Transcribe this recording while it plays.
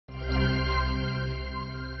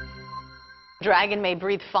Dragon may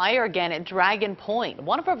breathe fire again at Dragon Point,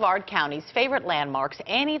 one of Brevard County's favorite landmarks.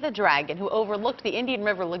 Annie the Dragon, who overlooked the Indian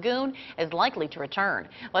River Lagoon, is likely to return.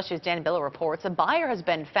 WESH's Dan Billow reports a buyer has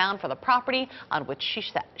been found for the property on which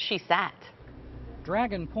she sat.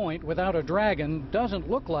 Dragon Point without a dragon doesn't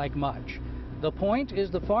look like much. The point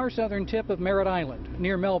is the far southern tip of Merritt Island,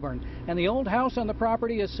 near Melbourne, and the old house on the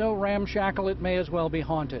property is so ramshackle it may as well be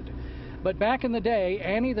haunted. But back in the day,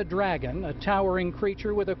 Annie the Dragon, a towering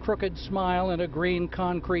creature with a crooked smile and a green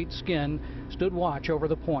concrete skin, stood watch over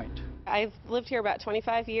the point. I've lived here about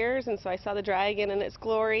 25 years, and so I saw the dragon in its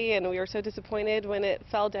glory, and we were so disappointed when it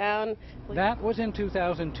fell down. That was in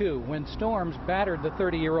 2002, when storms battered the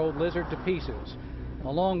 30-year-old lizard to pieces.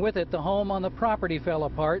 Along with it, the home on the property fell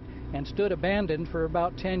apart and stood abandoned for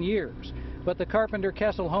about 10 years. But the Carpenter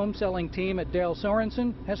Kessel home selling team at Dale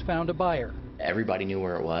Sorensen has found a buyer. Everybody knew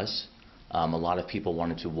where it was. A lot of people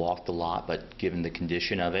wanted to walk the lot, but given the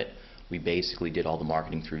condition of it, we basically did all the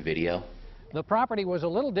marketing through video. The property was a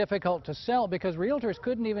little difficult to sell because realtors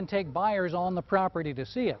couldn't even take buyers on the property to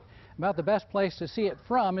see it. About the best place to see it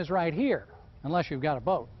from is right here, unless you've got a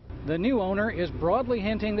boat. The new owner is broadly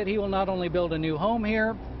hinting that he will not only build a new home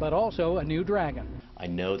here, but also a new dragon. I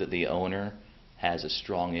know that the owner has a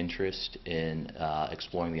strong interest in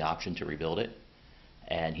exploring the option to rebuild it,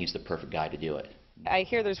 and he's the perfect guy to do it. I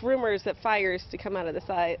hear there's rumors that fire's to come out of the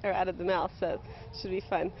side or out of the mouth, so it should be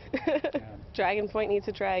fun. Dragon Point needs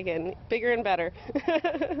a dragon, bigger and better.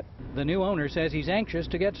 The new owner says he's anxious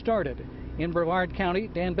to get started. In Brevard County,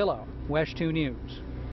 Dan Billow, WESH 2 News.